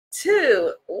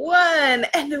2, 1,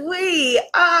 and we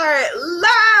are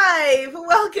live.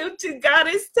 Welcome to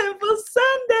Goddess Temple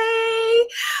Sunday,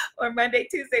 or Monday,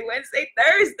 Tuesday, Wednesday,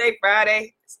 Thursday,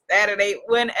 Friday, Saturday,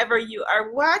 whenever you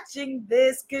are watching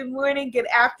this. Good morning, good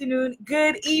afternoon,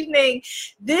 good evening.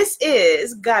 This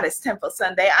is Goddess Temple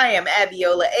Sunday. I am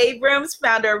Abiola Abrams,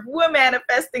 founder of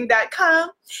WoManifesting.com,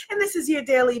 and this is your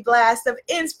daily blast of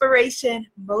inspiration,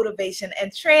 motivation,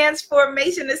 and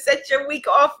transformation to set your week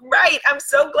off right. I'm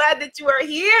so glad that you are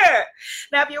here.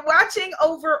 Now, if you're watching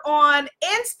over on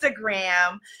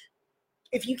Instagram,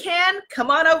 if you can, come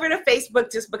on over to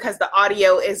Facebook just because the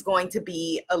audio is going to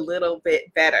be a little bit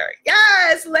better.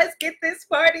 Yes, let's get this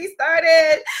party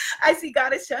started. I see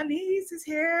Goddess Shanice is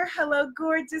here. Hello,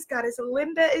 gorgeous. Goddess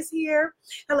Linda is here.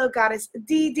 Hello, Goddess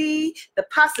Dee Dee. The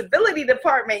Possibility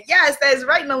Department. Yes, that is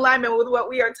right in alignment with what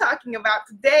we are talking about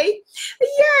today.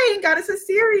 Yay, Goddess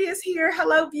Assyria is here.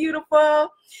 Hello, beautiful.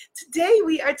 Today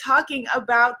we are talking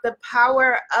about the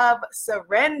power of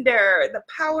surrender, the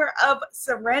power of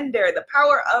surrender, the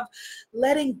power of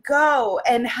letting go,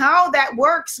 and how that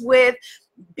works with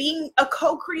being a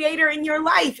co-creator in your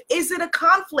life. Is it a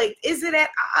conflict? Is it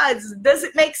at odds? Does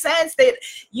it make sense that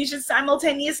you should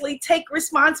simultaneously take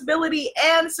responsibility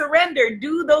and surrender?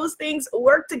 Do those things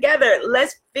work together?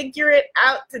 Let's figure it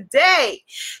out today.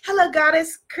 Hello,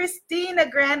 Goddess Christina.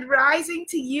 Grand rising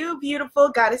to you, beautiful.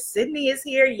 Goddess Sydney is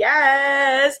here.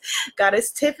 Yes.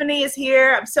 Goddess Tiffany is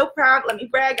here. I'm so proud. Let me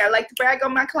brag. I like to brag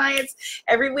on my clients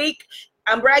every week.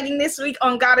 I'm bragging this week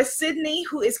on Goddess Sydney,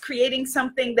 who is creating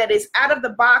something that is out of the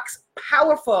box,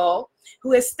 powerful,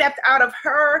 who has stepped out of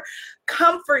her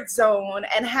comfort zone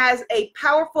and has a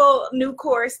powerful new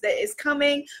course that is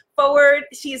coming forward.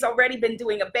 She has already been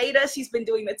doing a beta. She's been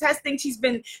doing the testing. She's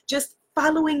been just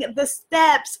following the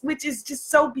steps, which is just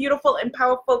so beautiful and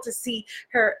powerful to see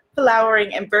her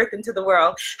flowering and birth into the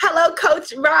world. Hello,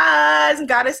 Coach Roz.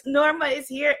 Goddess Norma is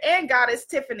here, and Goddess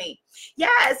Tiffany.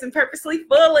 Yes, and Purposely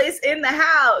Full is in the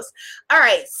house. All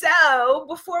right, so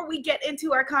before we get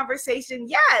into our conversation,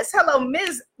 yes, hello,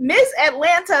 Miss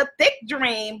Atlanta Thick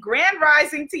Dream. Grand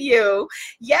rising to you.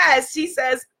 Yes, she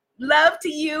says, love to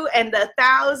you and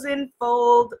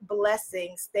 1,000-fold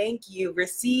blessings. Thank you.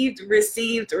 Received,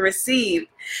 received, received.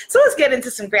 So let's get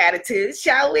into some gratitude,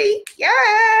 shall we?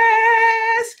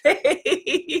 Yes.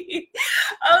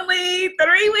 Only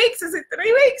 3 weeks. Is it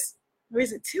 3 weeks? Or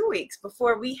is it 2 weeks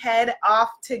before we head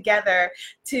off together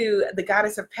to the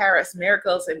Goddess of Paris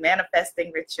Miracles and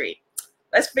Manifesting Retreat?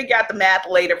 Let's figure out the math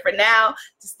later. For now,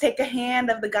 just take a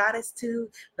hand of the goddess to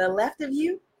the left of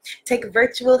you. Take a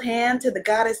virtual hand to the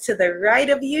goddess to the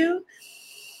right of you,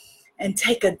 and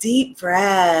take a deep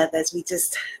breath as we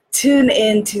just tune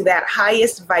into that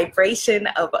highest vibration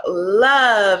of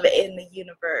love in the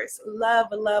universe. Love,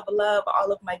 love, love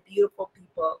all of my beautiful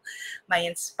people, my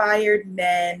inspired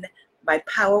men, my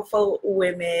powerful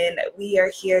women. We are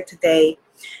here today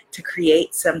to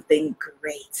create something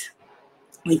great.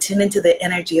 We tune into the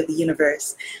energy of the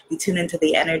universe. We tune into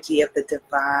the energy of the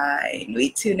divine. We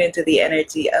tune into the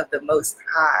energy of the Most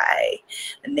High.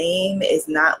 The name is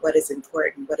not what is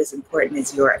important. What is important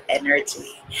is your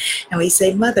energy. And we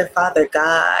say, Mother, Father,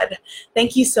 God,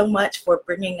 thank you so much for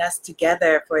bringing us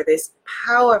together for this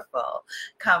powerful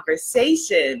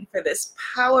conversation, for this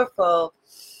powerful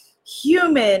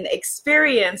human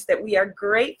experience that we are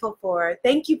grateful for.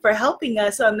 Thank you for helping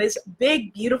us on this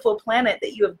big, beautiful planet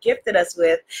that you have gifted us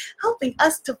with, helping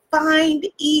us to find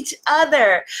each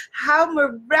other. How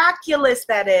miraculous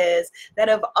that is, that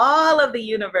of all of the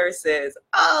universes,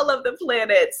 all of the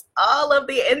planets, all of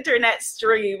the internet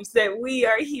streams, that we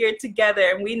are here together,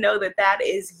 and we know that that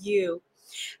is you.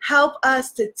 Help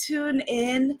us to tune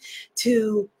in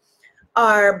to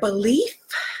our belief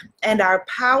and our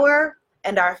power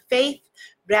and our faith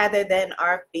rather than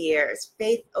our fears.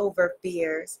 Faith over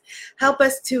fears. Help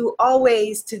us to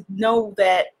always to know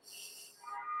that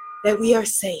we are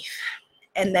safe,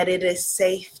 and that it is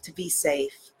safe to be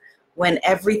safe. When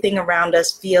everything around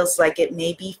us feels like it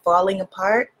may be falling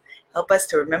apart, help us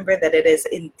to remember that it is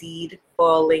indeed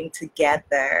falling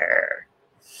together.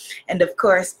 And of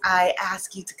course, I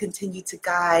ask you to continue to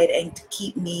guide and to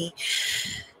keep me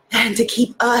and to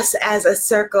keep us as a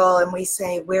circle. And we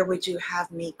say, where would you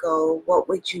have me go? What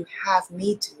would you have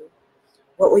me do?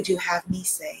 What would you have me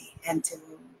say and to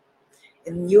whom?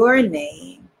 In your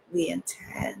name we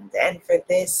intend. And for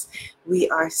this, we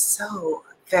are so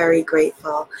very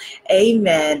grateful.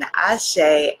 Amen.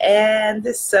 Ashe. And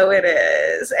so it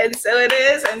is. And so it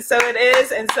is. And so it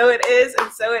is. And so it is. And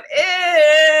so it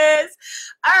is.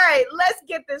 All right, let's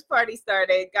get this party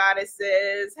started,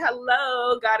 goddesses.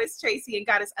 Hello, Goddess Tracy and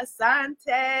Goddess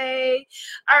Asante.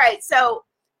 All right, so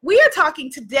We are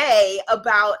talking today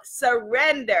about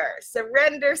surrender,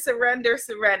 surrender, surrender,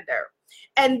 surrender.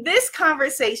 And this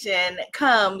conversation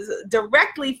comes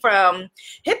directly from,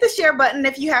 hit the share button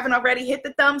if you haven't already, hit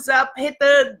the thumbs up, hit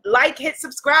the like, hit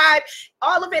subscribe.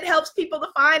 All of it helps people to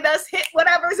find us. Hit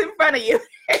whatever's in front of you.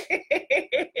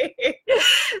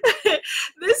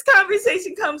 This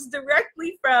conversation comes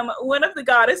directly from one of the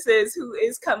goddesses who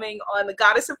is coming on the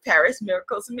Goddess of Paris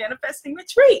Miracles and Manifesting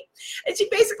Retreat. And she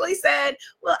basically said,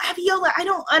 well, Abiola, I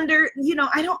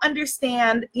don't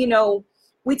understand,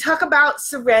 we talk about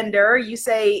surrender. You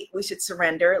say we should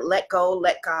surrender, let go,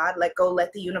 let God, let go,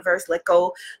 let the universe, let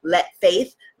go, let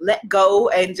faith, let go,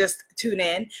 and just tune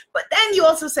in. But then you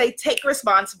also say take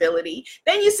responsibility.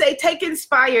 Then you say take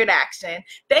inspired action.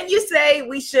 Then you say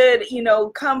we should,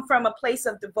 come from a place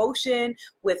of devotion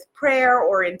with prayer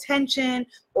or intention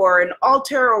or an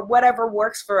altar or whatever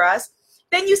works for us.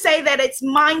 Then you say that it's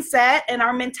mindset and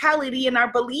our mentality and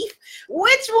our belief.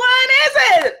 Which one is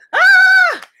it? Ah!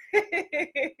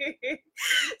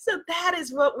 So that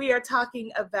is what we are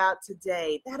talking about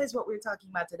today. That is what we're talking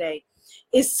about today,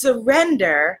 is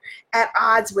surrender at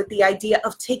odds with the idea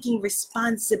of taking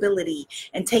responsibility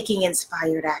and taking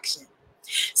inspired action.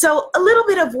 So a little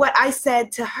bit of what I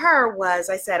said to her was,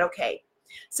 I said, okay,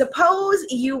 suppose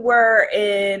you were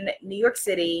in New York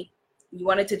City, you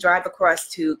wanted to drive across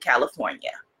to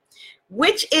California.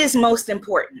 Which is most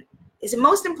important? Is it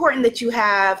most important that you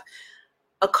have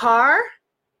a car,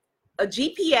 a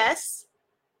GPS,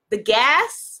 the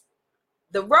gas,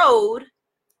 the road,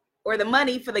 or the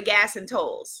money for the gas and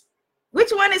tolls? Which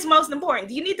one is most important?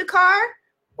 Do you need the car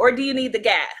or do you need the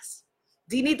gas?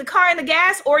 Do you need the car and the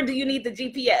gas or do you need the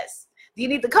GPS? Do you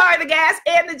need the car, the gas,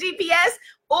 and the GPS,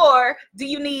 or do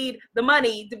you need the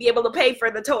money to be able to pay for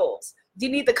the tolls? Do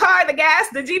you need the car, the gas,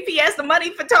 the GPS, the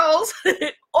money for tolls,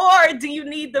 or do you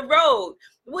need the road?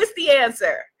 What's the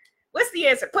answer? What's the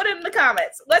answer? Put it in the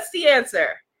comments. What's the answer?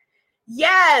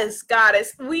 Yes,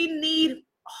 goddess, we need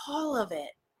all of it.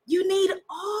 You need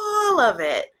all of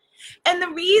it. And the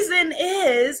reason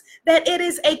is that it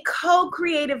is a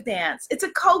co-creative dance. It's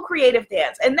a co-creative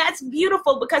dance. And that's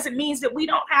beautiful because it means that we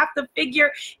don't have to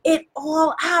figure it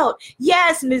all out.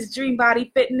 Yes, Ms. Dream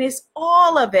Body Fitness,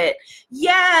 all of it.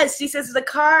 Yes, she says the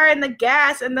car and the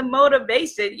gas and the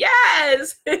motivation.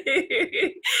 Yes.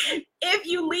 If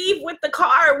you leave with the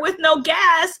car with no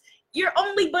gas, you're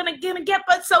only gonna get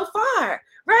but so far,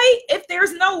 right? If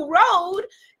there's no road,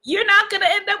 you're not going to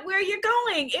end up where you're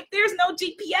going. If there's no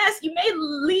GPS, you may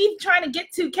leave trying to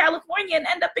get to California and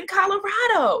end up in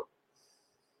Colorado.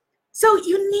 So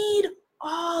you need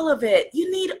all of it.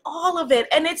 You need all of it.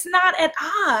 And it's not at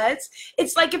odds.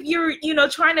 It's like if you're,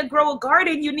 trying to grow a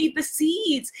garden, you need the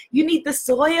seeds, you need the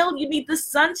soil, you need the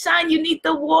sunshine, you need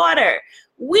the water.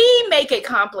 We make it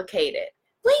complicated.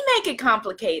 We make it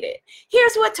complicated.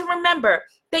 Here's what to remember,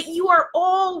 that you are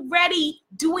already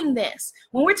doing this.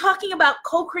 When we're talking about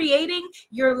co-creating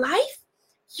your life,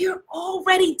 you're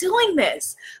already doing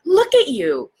this. Look at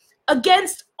you.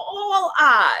 Against all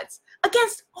odds,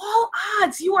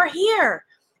 you are here.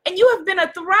 And you have been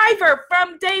a thriver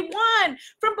from day one,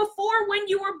 from before when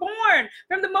you were born,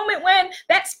 from the moment when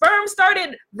that sperm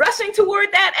started rushing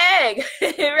toward that egg,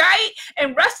 right?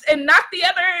 And knocked the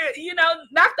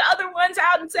other ones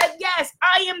out and said, yes,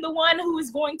 I am the one who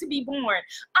is going to be born.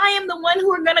 I am the one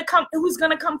who's going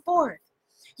to come forth.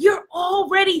 You're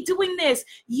already doing this.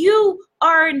 You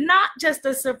are not just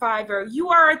a survivor. You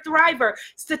are a thriver.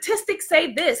 Statistics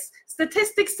say this.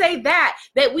 Statistics say that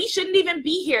we shouldn't even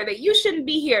be here, that you shouldn't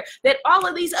be here, that all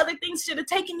of these other things should have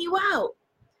taken you out.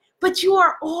 But you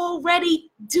are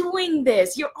already doing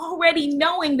this. You're already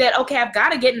knowing that, okay, I've got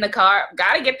to get in the car. I've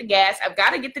got to get the gas. I've got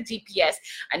to get the GPS.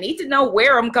 I need to know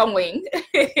where I'm going.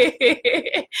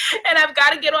 And I've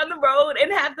got to get on the road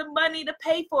and have the money to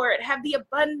pay for it, have the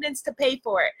abundance to pay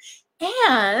for it.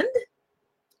 And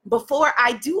before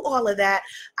I do all of that,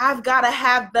 I've got to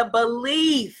have the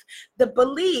belief,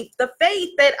 the faith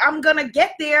that I'm going to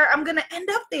get there. I'm going to end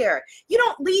up there. You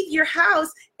don't leave your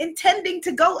house intending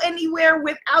to go anywhere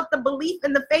without the belief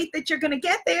and the faith that you're going to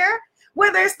get there,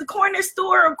 whether it's the corner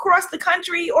store or across the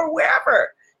country or wherever,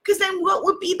 because then what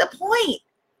would be the point,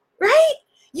 right?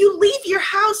 You leave your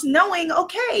house knowing,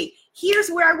 okay, here's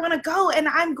where I want to go and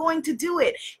I'm going to do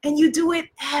it. And you do it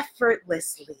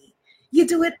effortlessly. You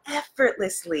do it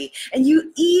effortlessly, and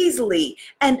you easily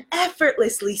and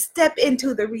effortlessly step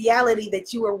into the reality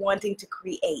that you are wanting to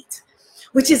create,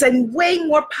 which is a way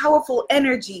more powerful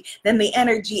energy than the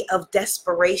energy of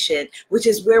desperation, which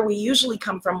is where we usually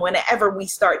come from whenever we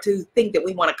start to think that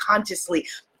we want to consciously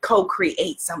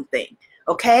co-create something,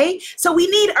 okay? So we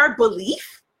need our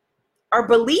belief. Our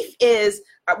belief is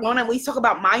when we talk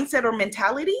about mindset or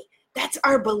mentality, that's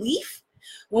our belief.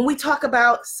 When we talk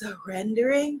about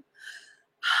surrendering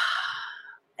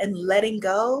and letting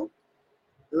go,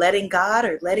 letting God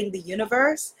or letting the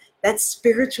universe, that's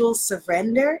spiritual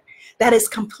surrender. That is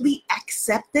complete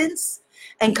acceptance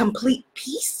and complete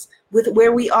peace with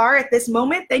where we are at this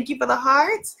moment. Thank you for the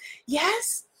hearts.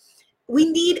 Yes,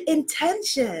 we need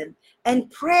intention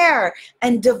and prayer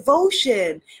and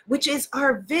devotion, which is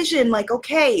our vision. Like,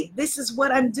 okay, this is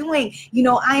what I'm doing. You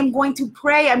know, I'm going to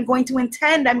pray. I'm going to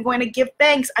intend. I'm going to give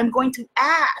thanks. I'm going to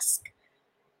ask.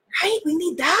 Right? We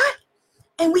need that.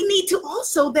 And we need to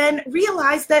also then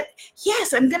realize that,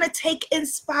 yes, I'm going to take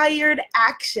inspired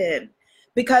action,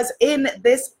 because in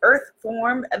this earth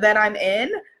form that I'm in,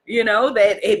 you know,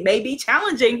 that it may be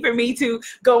challenging for me to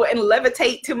go and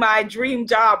levitate to my dream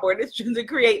job, or to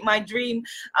create my dream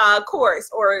course,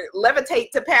 or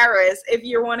levitate to Paris if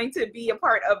you're wanting to be a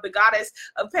part of the Goddess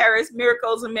of Paris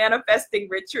Miracles and Manifesting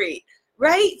Retreat,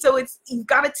 right? So you've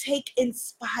got to take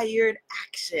inspired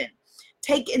action.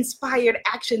 Take inspired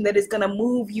action that is going to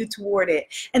move you toward it.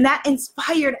 And that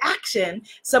inspired action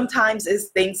sometimes is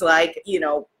things like, you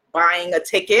know, buying a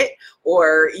ticket,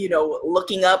 or, you know,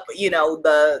 looking up, you know,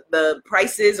 the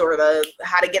prices, or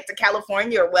how to get to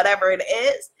California, or whatever it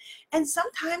is. And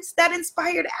sometimes that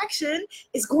inspired action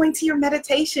is going to your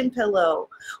meditation pillow,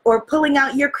 or pulling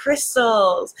out your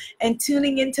crystals and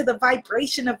tuning into the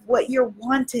vibration of what you're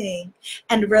wanting,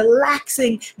 and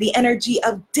relaxing the energy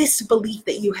of disbelief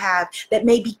that you have that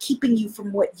may be keeping you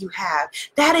from what you have.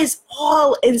 That is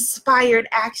all inspired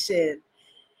action.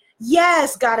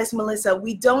 Yes, Goddess Melissa,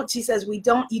 she says, you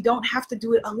don't have to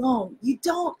do it alone. You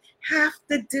don't have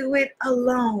to do it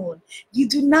alone. You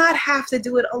do not have to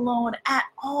do it alone at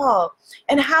all.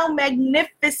 And how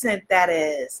magnificent that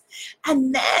is.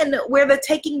 And then where the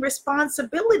taking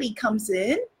responsibility comes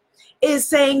in is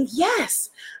saying, yes,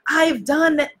 I've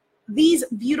done these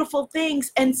beautiful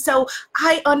things. And so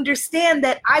I understand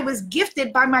that I was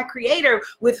gifted by my Creator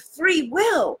with free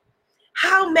will.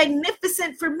 How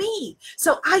magnificent for me.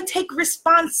 So I take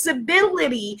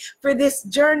responsibility for this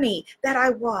journey that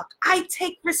I walk. I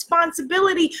take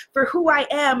responsibility for who I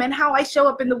am and how I show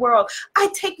up in the world. I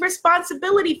take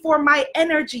responsibility for my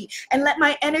energy, and let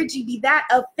my energy be that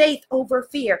of faith over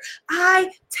fear.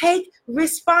 I take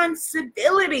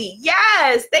responsibility.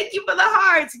 Yes. Thank you for the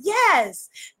hearts. Yes.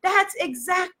 That's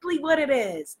exactly what it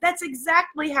is. That's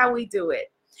exactly how we do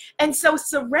it. And so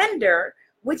surrender,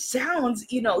 which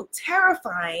sounds, you know,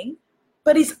 terrifying,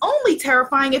 but it's only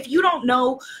terrifying if you don't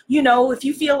know, you know, if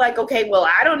you feel like, okay, well,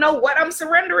 I don't know what I'm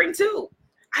surrendering to.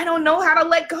 I don't know how to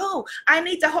let go. I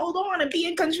need to hold on and be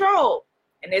in control.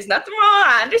 And there's nothing wrong.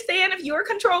 I understand if you're a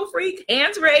control freak,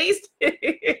 hands raised.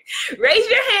 Raise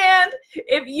your hand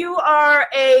if you are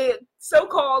a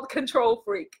so-called control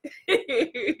freak.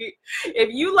 If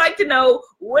you like to know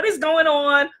what is going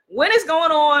on, when it's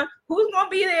going on, who's going to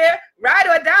be there, ride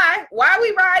or die, why are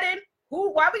we riding,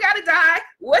 why we got to die,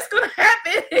 what's going to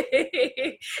happen.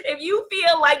 If you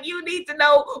feel like you need to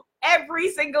know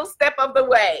every single step of the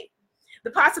way. The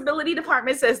Possibility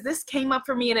Department says, this came up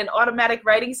for me in an automatic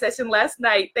writing session last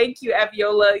night. Thank you,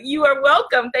 Aviola. You are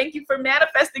welcome. Thank you for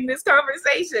manifesting this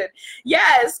conversation.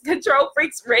 Yes, control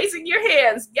freaks raising your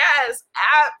hands. Yes,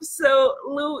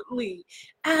 absolutely.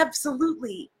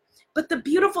 Absolutely. But the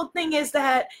beautiful thing is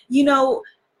that, you know,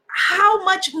 how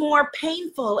much more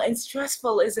painful and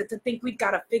stressful is it to think we've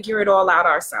got to figure it all out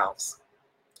ourselves?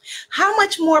 How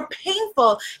much more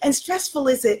painful and stressful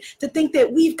is it to think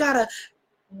that we've got to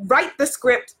write the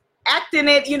script, act in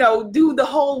it, you know, do the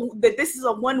whole, that this is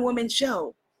a one-woman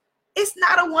show. It's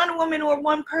not a one-woman or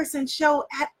one-person show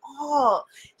at all.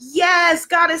 Yes,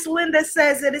 Goddess Linda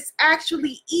says that it's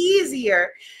actually easier,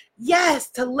 yes,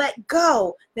 to let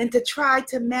go than to try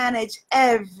to manage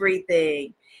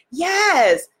everything.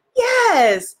 Yes,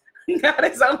 yes.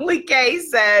 Goddess Only K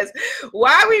says,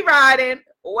 why are we riding?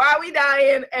 Why are we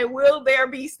dying? And will there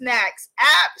be snacks?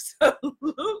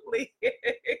 Absolutely.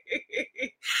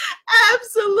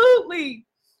 Absolutely.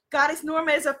 Goddess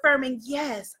Norma is affirming,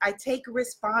 yes, I take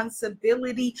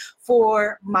responsibility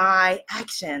for my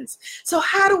actions. So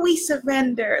how do we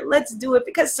surrender? Let's do it,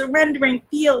 because surrendering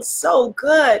feels so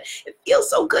good. It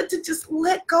feels so good to just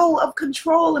let go of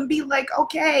control and be like,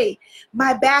 okay,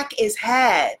 my back is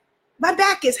had. My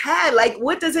back is had. Like,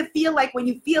 what does it feel like when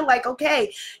you feel like,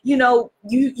 okay, you know,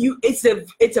 it's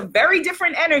a very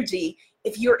different energy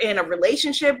if you're in a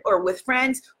relationship or with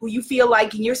friends who you feel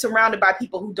like you're surrounded by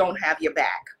people who don't have your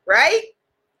back, right?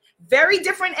 Very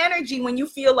different energy when you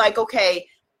feel like, okay,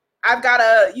 I've got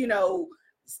to, you know,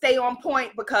 stay on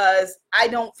point because I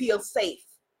don't feel safe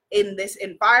in this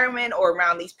environment or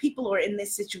around these people or in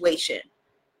this situation.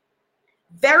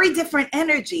 Very different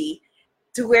energy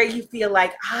to where you feel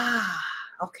like,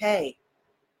 okay,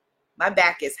 my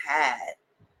back is had.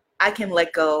 I can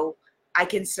let go. I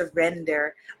can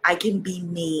surrender. I can be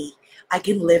me. I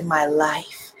can live my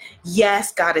life.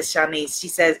 Yes, Goddess Shanice, she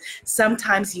says,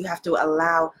 sometimes you have to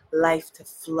allow life to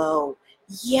flow.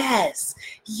 Yes,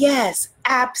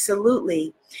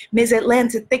 absolutely. Ms.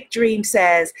 Atlanta Thick Dream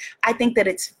says, I think that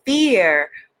it's fear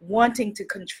wanting to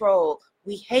control.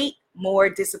 We hate more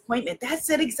disappointment. That's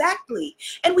it exactly.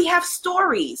 And we have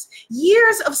stories,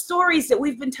 years of stories that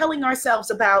we've been telling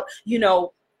ourselves about,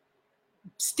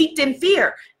 steeped in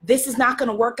fear. This is not going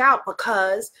to work out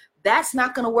because that's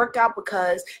not going to work out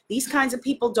because these kinds of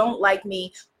people don't like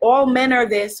me. All men are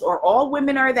this, or all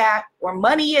women are that, or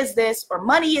money is this, or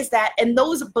money is that. And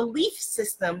those belief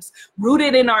systems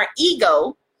rooted in our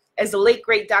ego, as the late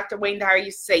great Dr. Wayne Dyer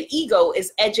used to say, ego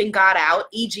is edging God out,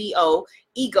 EGO,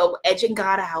 ego, edging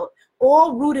God out,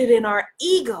 all rooted in our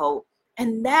ego.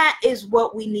 And that is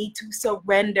what we need to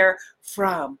surrender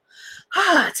from.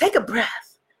 Take a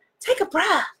breath. Take a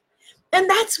breath. And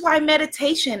that's why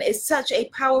meditation is such a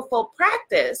powerful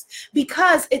practice,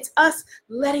 because it's us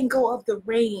letting go of the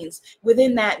reins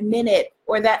within that minute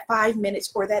or that 5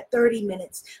 minutes or that 30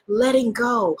 minutes, letting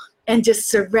go and just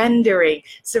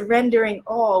surrendering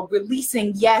all,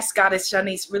 releasing, yes, Goddess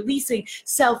Shanice, releasing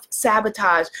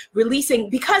self-sabotage, releasing,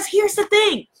 because here's the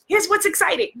thing. Here's what's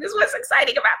exciting. This is what's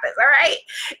exciting about this, all right?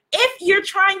 If you're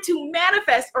trying to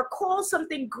manifest or call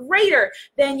something greater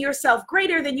than yourself,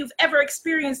 greater than you've ever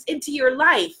experienced into your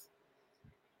life,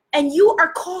 and you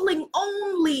are calling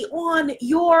only on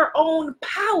your own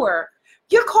power,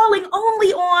 you're calling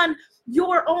only on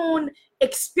your own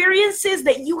experiences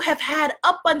that you have had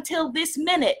up until this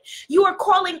minute. You are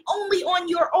calling only on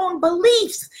your own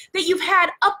beliefs that you've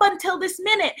had up until this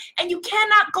minute, and you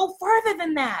cannot go further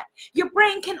than that. Your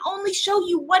brain can only show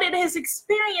you what it has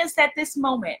experienced at this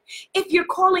moment. If you're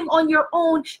calling on your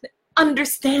own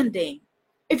understanding,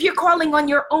 if you're calling on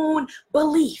your own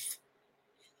belief,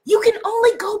 you can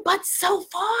only go but so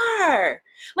far.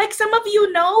 Like some of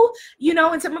you know,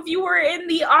 and some of you were in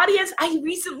the audience, I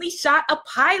recently shot a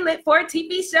pilot for a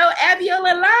TV show,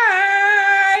 Abiola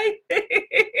Live.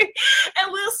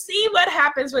 And we'll see what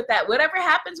happens with that. Whatever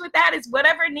happens with that is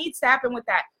whatever needs to happen with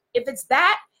that. If it's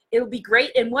that, it'll be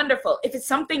great and wonderful. If it's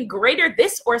something greater,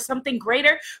 this or something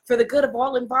greater for the good of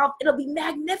all involved, it'll be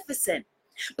magnificent.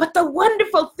 But the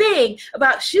wonderful thing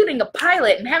about shooting a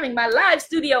pilot and having my live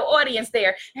studio audience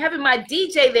there, having my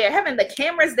DJ there, having the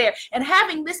cameras there, and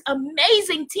having this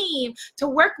amazing team to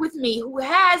work with me who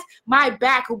has my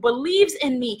back, who believes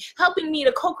in me, helping me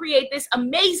to co-create this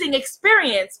amazing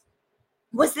experience,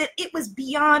 was that it was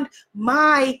beyond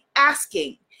my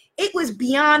asking. It was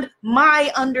beyond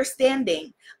my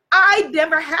understanding. I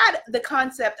never had the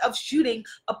concept of shooting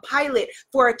a pilot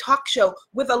for a talk show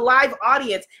with a live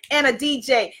audience and a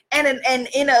DJ and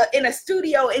in a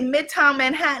studio in Midtown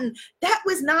Manhattan. That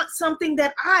was not something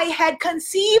that I had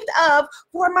conceived of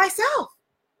for myself.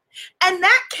 And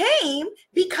that came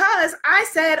because I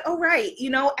said, all right,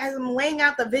 as I'm laying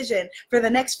out the vision for the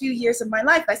next few years of my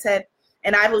life, I said,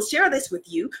 and I will share this with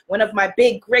you, one of my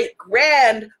big, great,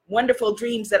 grand, wonderful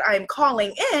dreams that I am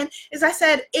calling in is I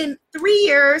said, in 3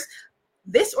 years,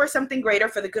 this or something greater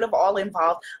for the good of all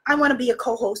involved, I want to be a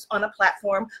co-host on a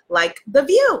platform like The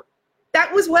View.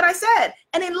 That was what I said.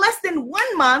 And in less than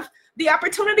 1 month, the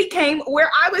opportunity came where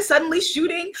I was suddenly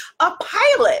shooting a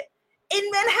pilot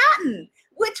in Manhattan,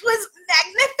 which was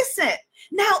magnificent.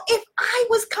 Now, if I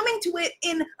was coming to it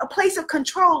in a place of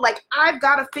control, like I've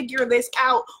got to figure this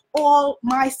out all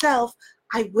myself,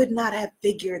 I would not have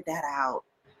figured that out.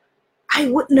 I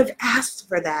wouldn't have asked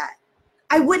for that.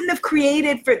 I wouldn't have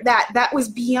created for that. That was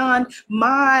beyond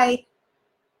my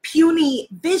puny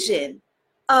vision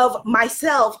of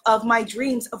myself, of my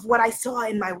dreams, of what I saw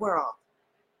in my world.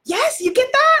 Yes, you get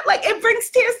that? Like, it brings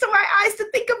tears to my eyes to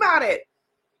think about it.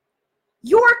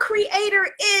 Your creator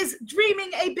is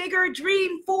dreaming a bigger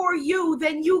dream for you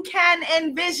than you can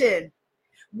envision.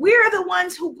 We're the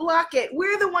ones who block it.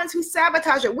 We're the ones who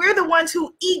sabotage it. We're the ones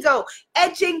who ego,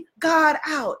 edging God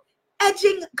out.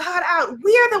 Edging God out.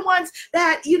 We're the ones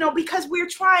that, because we're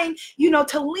trying,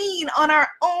 to lean on our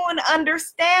own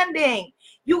understanding.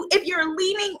 If you're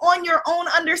leaning on your own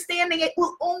understanding, it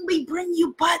will only bring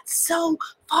you but so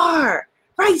far.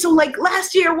 Right? So like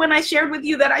last year when I shared with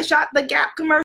you that I shot the Gap commercial,